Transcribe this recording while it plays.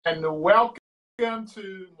And welcome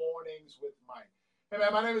to Mornings with Mike. Hey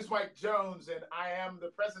man, my name is Mike Jones, and I am the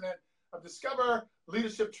president of Discover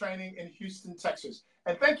Leadership Training in Houston, Texas.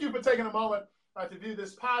 And thank you for taking a moment to view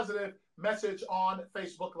this positive message on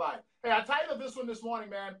Facebook Live. Hey, I titled this one this morning,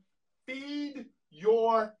 man, Feed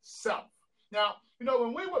Yourself. Now, you know,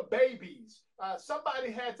 when we were babies,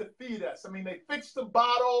 somebody had to feed us. I mean, they fixed the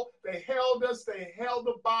bottle, they held us, they held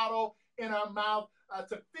the bottle in our mouth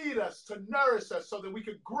to feed us, to nourish us so that we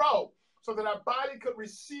could grow, so that our body could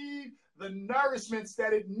receive the nourishments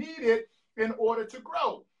that it needed in order to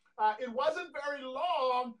grow. It wasn't very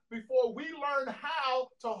long before we learned how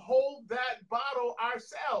to hold that bottle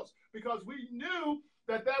ourselves, because we knew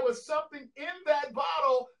that there was something in that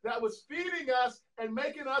bottle that was feeding us and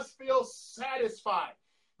making us feel satisfied.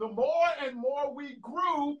 The more and more we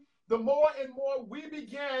grew, the more and more we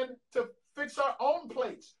began to fix our own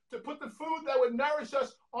plates, to put the food that would nourish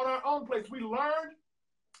us on our own plates. We learned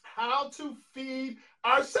how to feed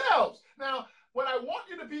ourselves. Now, what I want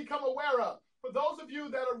you to become aware of, for those of you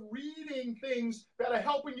that are reading things that are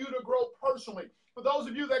helping you to grow personally, for those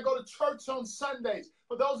of you that go to church on Sundays,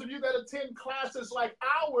 for those of you that attend classes like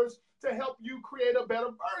ours to help you create a better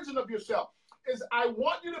version of yourself, is I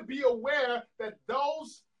want you to be aware that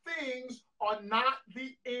those things are not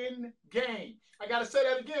the end game. I got to say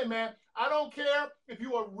that again, man. I don't care if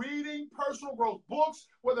you are reading personal growth books,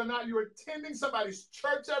 whether or not you're attending somebody's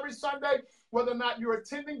church every Sunday, whether or not you're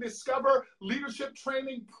attending Discover Leadership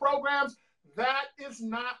Training programs. That is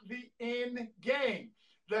not the end game.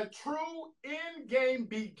 The true end game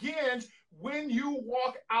begins when you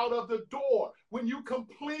walk out of the door, when you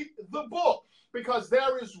complete the book, because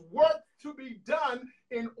there is work to be done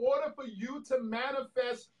in order for you to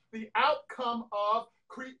manifest the outcome of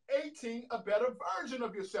creating a better version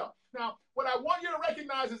of yourself. Now, what I want you to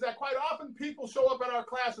recognize is that quite often people show up at our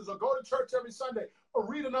classes or go to church every Sunday or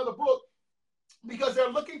read another book because they're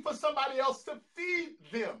looking for somebody else to feed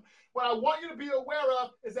them. What I want you to be aware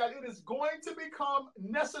of is that it is going to become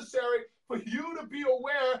necessary for you to be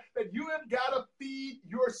aware that you have got to feed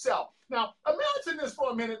yourself. Now, imagine this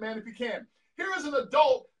for a minute, man, if you can. Here is an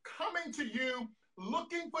adult coming to you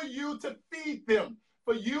looking for you to feed them,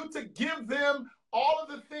 for you to give them all of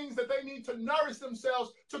the things that they need to nourish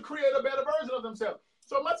themselves to create a better version of themselves.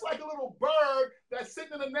 So much like a little bird that's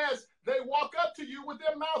sitting in a nest, they walk up to you with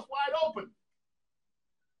their mouth wide open,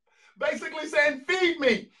 basically saying, feed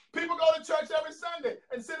me. People go to church every Sunday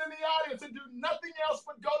and sit in the audience and do nothing else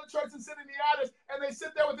but go to church and sit in the audience, and they sit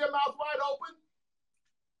there with their mouth wide open,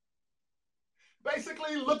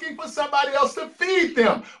 basically looking for somebody else to feed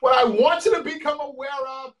them. What I want you to become aware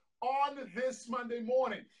of on this Monday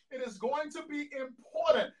morning, it is going to be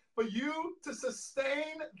important for you to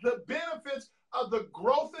sustain the benefits of the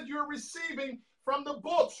growth that you're receiving from the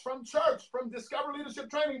books, from church, from Discover Leadership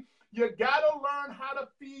Training. You got to learn how to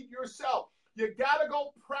feed yourself. You got to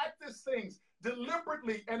go practice things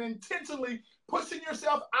deliberately and intentionally, pushing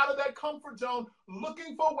yourself out of that comfort zone,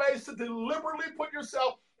 looking for ways to deliberately put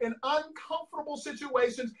yourself in uncomfortable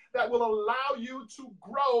situations that will allow you to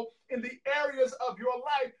grow in the areas of your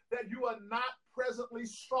life that you are not presently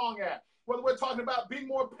strong at. Whether we're talking about being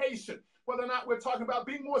more patient, whether or not we're talking about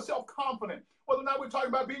being more self-confident, whether or not we're talking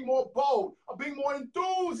about being more bold or being more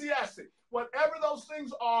enthusiastic, whatever those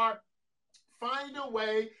things are, find a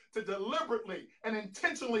way to deliberately and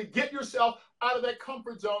intentionally get yourself out of that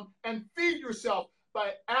comfort zone and feed yourself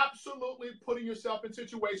by absolutely putting yourself in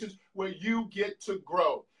situations where you get to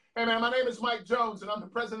grow. Hey man, my name is Mike Jones, and I'm the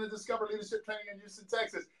president of Discover Leadership Training in Houston,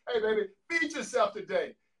 Texas. Hey baby, feed yourself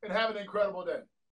today and have an incredible day.